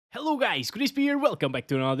Hello guys, Crispy here, welcome back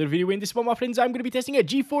to another video. In this one, my friends, I'm going to be testing a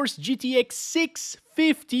GeForce GTX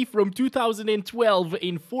 650 from 2012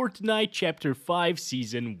 in Fortnite Chapter 5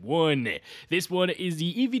 Season 1. This one is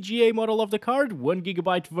the EVGA model of the card,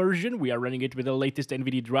 1GB version. We are running it with the latest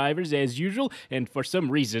Nvidia drivers as usual, and for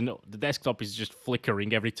some reason, the desktop is just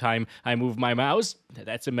flickering every time I move my mouse.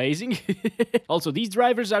 That's amazing. Also, these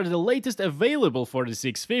drivers are the latest available for the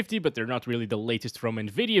 650, but they're not really the latest from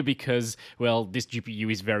Nvidia because, well, this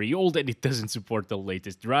GPU is very old and it doesn't support the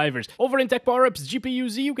latest drivers. Over in Tech Power-Ups GPU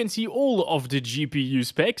Z, you can see all of the GPU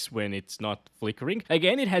specs when it's not flickering.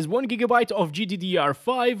 Again, it has 1GB of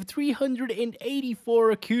GDDR5,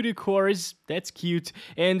 384 CUDA cores, that's cute,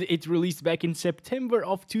 and it released back in September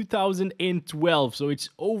of 2012, so it's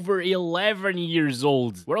over 11 years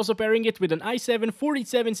old. We're also pairing it with an i7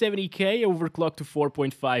 4770K overclocked to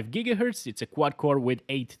 4.5 GHz. It's a quad-core with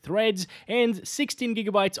 8 threads, and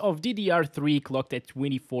 16GB of DDR3 clocked at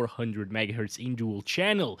 2400 MHz in dual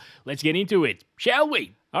channel. Let's get into it, shall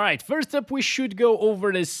we? Alright, first up we should go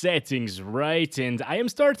over the settings, right? And I am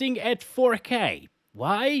starting at 4K.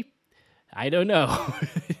 Why? I don't know.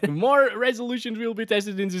 More resolutions will be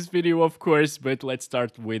tested in this video, of course, but let's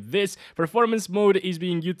start with this. Performance mode is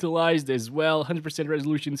being utilized as well, 100%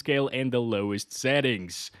 resolution scale and the lowest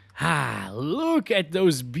settings. Look at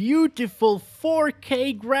those beautiful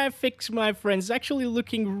 4K graphics, my friends. Actually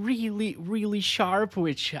looking really sharp,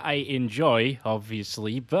 which I enjoy,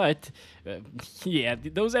 obviously, but yeah,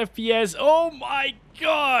 those FPS, oh my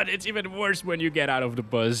god, it's even worse when you get out of the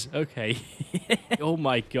buzz. Okay. Oh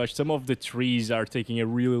my gosh, some of the trees are taking a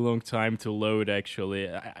really long time to load, actually.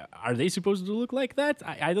 Are they supposed to look like that?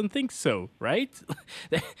 I don't think so, right?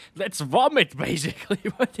 That's vomit,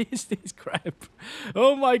 basically. What is this crap?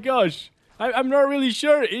 Oh my gosh. I'm not really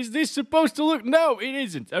sure. Is this supposed to look? No, it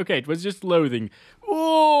isn't. Okay, it was just loading.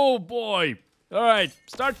 Oh boy. All right,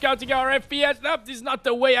 start counting our FPS. Nope, this is not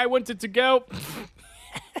the way I wanted to go.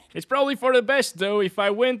 It's probably for the best, though. If I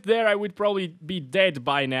went there, I would probably be dead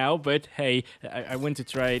by now. But hey, I went to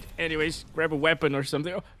try it. Anyways, grab a weapon or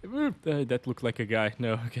something. Oh, that looked like a guy.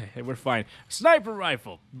 No, okay, we're fine. Sniper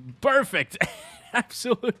rifle. Perfect.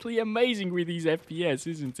 Absolutely amazing with these FPS,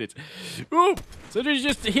 isn't it? Ooh, so they're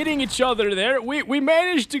just hitting each other there. We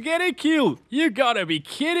managed to get a kill. You gotta be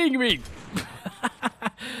kidding me.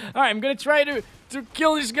 Alright, I'm gonna try to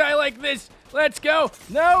kill this guy like this. Let's go.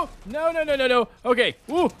 No. Okay.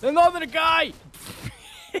 Ooh, another guy.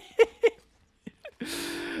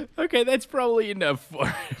 Okay, that's probably enough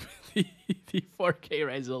for the 4K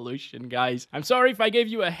resolution, guys. I'm sorry if I gave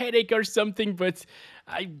you a headache or something, but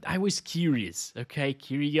I was curious, okay?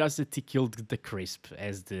 Curiosity killed the crisp,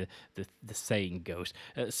 as the saying goes.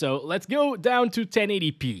 So let's go down to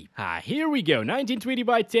 1080p. Here we go, 1920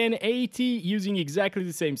 by 1080, using exactly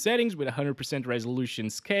the same settings with 100% resolution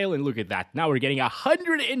scale, and look at that. Now we're getting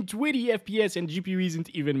 120 FPS and GPU isn't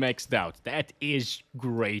even maxed out. That is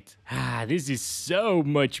great. This is so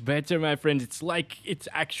much better, my friend. It's like it's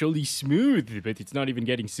actually smooth, but it's not even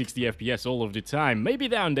getting 60 FPS all of the time. Maybe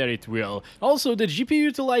down there it will. Also, the GPU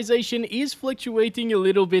utilization is fluctuating a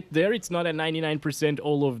little bit there. It's not at 99%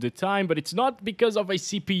 all of the time, but it's not because of a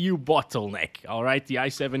CPU bottleneck, alright? The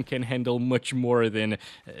i7 can handle much more than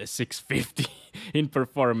 650 in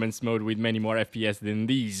performance mode with many more FPS than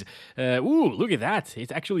these. Ooh, look at that.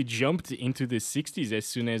 It actually jumped into the 60s as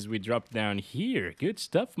soon as we dropped down here. Good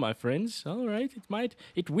stuff, my friends. Alright,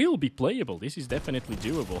 it will be playable. This is definitely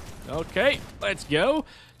doable. Okay, let's go.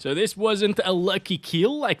 So this wasn't a lucky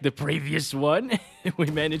kill like the previous one. We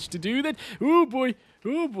managed to do that. Oh boy.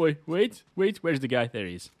 Wait, where's the guy? There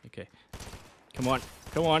he is. Okay. Come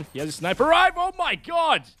on. He has a sniper rifle. Oh my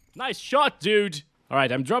god. Nice shot, dude.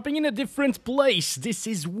 Alright, I'm dropping in a different place. This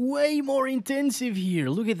is way more intensive here.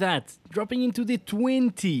 Look at that. Dropping into the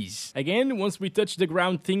 20s. Again, once we touch the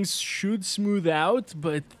ground, things should smooth out,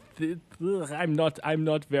 but I'm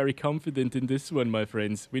not very confident in this one, my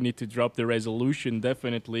friends. We need to drop the resolution,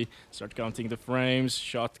 definitely. Start counting the frames.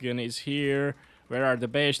 Shotgun is here. Where are the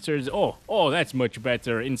bastards? Oh, that's much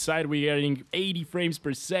better. Inside we're getting 80 frames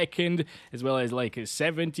per second, as well as like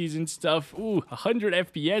 70s and stuff. Ooh, 100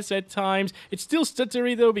 FPS at times. It's still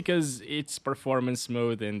stuttery though, because it's performance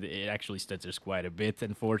mode and it actually stutters quite a bit,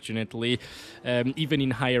 unfortunately. Even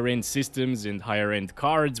in higher end systems and higher end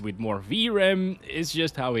cards with more VRAM, it's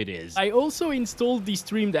just how it is. I also installed the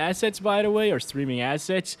streamed assets, by the way, or streaming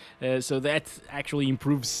assets, so that actually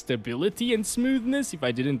improves stability and smoothness. If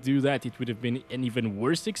I didn't do that, it would have been an even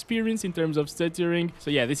worse experience in terms of stuttering. So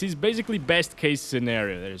yeah, this is basically best case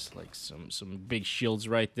scenario. There's like some big shields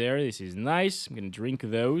right there. This is nice. I'm gonna drink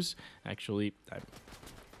those. Actually,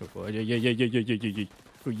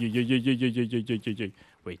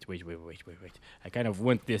 Wait. I kind of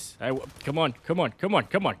want this. Come on.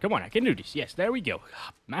 I can do this. Yes, there we go.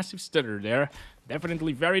 Massive stutter there.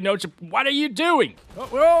 Definitely very noticeable. What are you doing? Oh,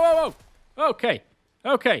 whoa. Okay.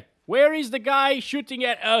 Where is the guy shooting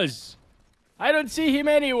at us? I don't see him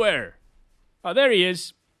anywhere. Oh, there he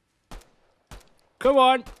is. Come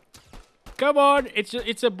on.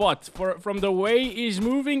 It's a bot. From the way he's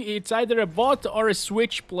moving, it's either a bot or a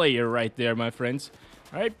Switch player right there, my friends.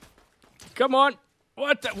 All right. Come on.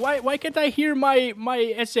 What? Why can't I hear my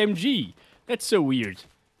SMG? That's so weird.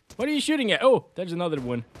 What are you shooting at? Oh, there's another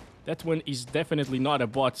one. That one is definitely not a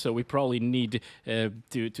bot, so we probably need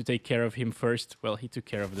to take care of him first. Well, he took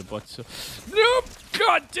care of the bot, so... Nope!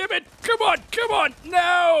 God damn it! Come on!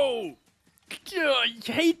 No! I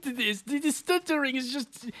hate this. The stuttering is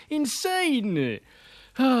just insane.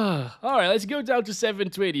 Alright, let's go down to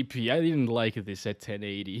 720p. I didn't like this at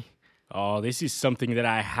 1080. Oh, this is something that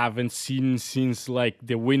I haven't seen since, like,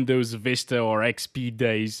 the Windows Vista or XP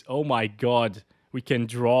days. Oh my god. We can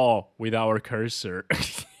draw with our cursor.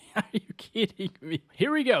 Are you kidding me?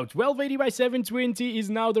 Here we go. 1280 by 720 is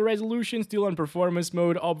now the resolution, still on performance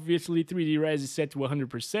mode. Obviously, 3D res is set to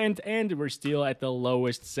 100%, and we're still at the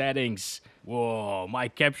lowest settings. Whoa, my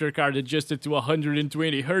capture card adjusted to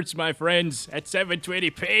 120 Hz, my friends, at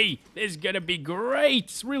 720p. This is gonna be great.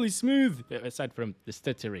 It's really smooth, aside from the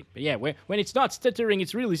stuttering. But yeah, when it's not stuttering,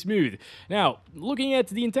 it's really smooth. Now, looking at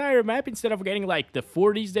the entire map, instead of getting like the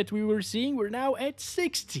 40s that we were seeing, we're now at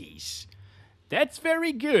 60s. That's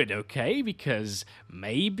very good, okay, because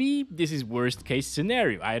maybe this is worst case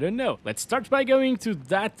scenario, I don't know. Let's start by going to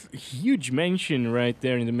that huge mansion right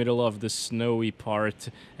there in the middle of the snowy part.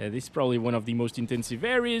 This is probably one of the most intensive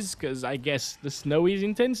areas, because I guess the snow is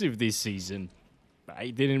intensive this season.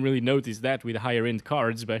 I didn't really notice that with higher end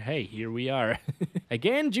cards, but hey, here we are.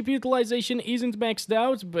 Again, GPU utilization isn't maxed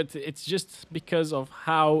out, but it's just because of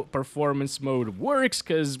how performance mode works,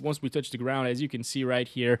 because once we touch the ground, as you can see right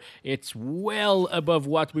here, it's well above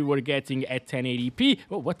what we were getting at 1080p.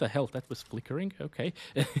 Oh, what the hell? That was flickering? Okay.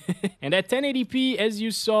 And at 1080p, as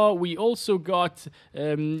you saw, we also got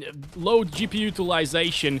low GPU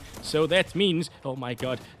utilization, so that means, oh my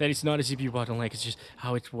god, that it's not a CPU bottleneck, it's just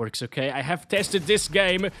how it works, okay? I have tested this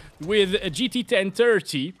game with a GT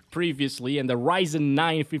 1030 previously and the Ryzen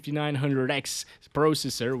 9 5900X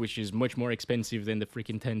processor, which is much more expensive than the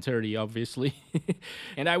freaking 1030, obviously.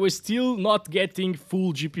 And I was still not getting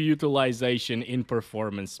full GPU utilization in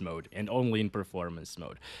performance mode, and only in performance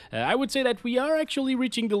mode. I would say that we are actually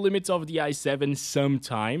reaching the limits of the i7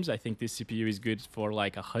 sometimes. I think this CPU is good for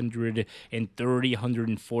like 130,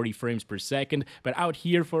 140 frames per second, but out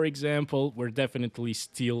here, for example, we're definitely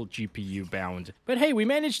still GPU bound. But hey, we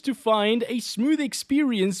managed to find a smooth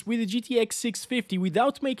experience with the GTX 650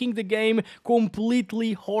 without making the game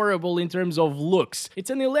completely horrible in terms of looks. It's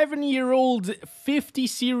an 11-year-old 50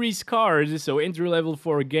 series card, so entry level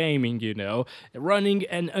for gaming, you know, running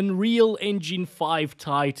an Unreal Engine 5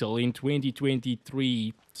 title in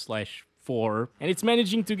 2023/4, and it's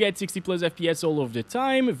managing to get 60 plus FPS all of the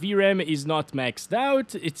time. VRAM is not maxed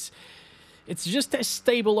out. It's just as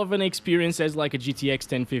stable of an experience as like a GTX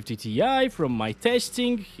 1050 Ti from my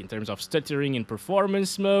testing, in terms of stuttering in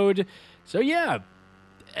performance mode. So yeah,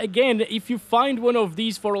 again, if you find one of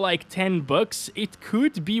these for like $10, it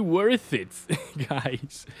could be worth it,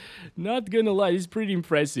 guys. Not gonna lie, it's pretty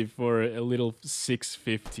impressive for a little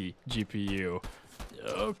 650 GPU.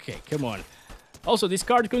 Okay, come on. Also, this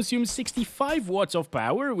card consumes 65 watts of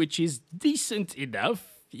power, which is decent enough.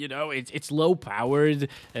 You know, it's low-powered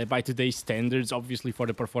by today's standards. Obviously, for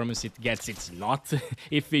the performance it gets, it's not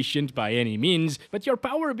efficient by any means. But your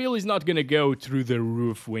power bill is not gonna go through the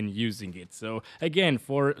roof when using it. So, again,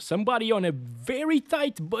 for somebody on a very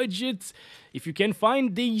tight budget, if you can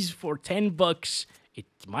find these for $10, it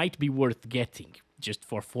might be worth getting. Just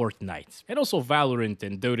for Fortnite. And also Valorant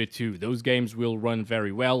and Dota 2. Those games will run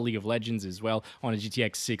very well. League of Legends as well on a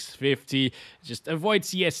GTX 650. Just avoid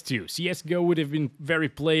CS2. CSGO would have been very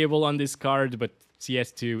playable on this card, but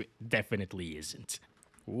CS2 definitely isn't.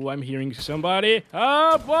 Ooh, I'm hearing somebody.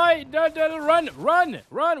 Oh boy, run!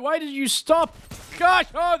 Why did you stop? Gosh,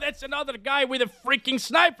 oh, that's another guy with a freaking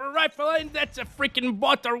sniper rifle, and that's a freaking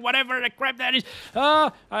bot or whatever the crap that is.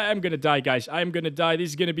 I'm gonna die, guys. I'm gonna die. This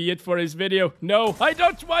is gonna be it for this video. No, I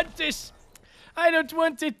don't want this. I don't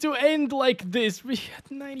want it to end like this. We had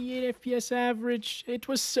 98 FPS average. It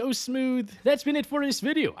was so smooth. That's been it for this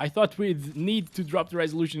video. I thought we'd need to drop the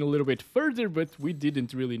resolution a little bit further, but we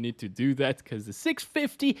didn't really need to do that because the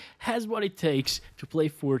 650 has what it takes to play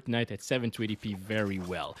Fortnite at 720p very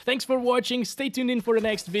well. Thanks for watching. Stay tuned in for the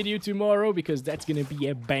next video tomorrow because that's gonna be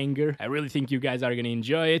a banger. I really think you guys are gonna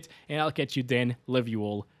enjoy it, and I'll catch you then. Love you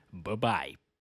all. Bye-bye.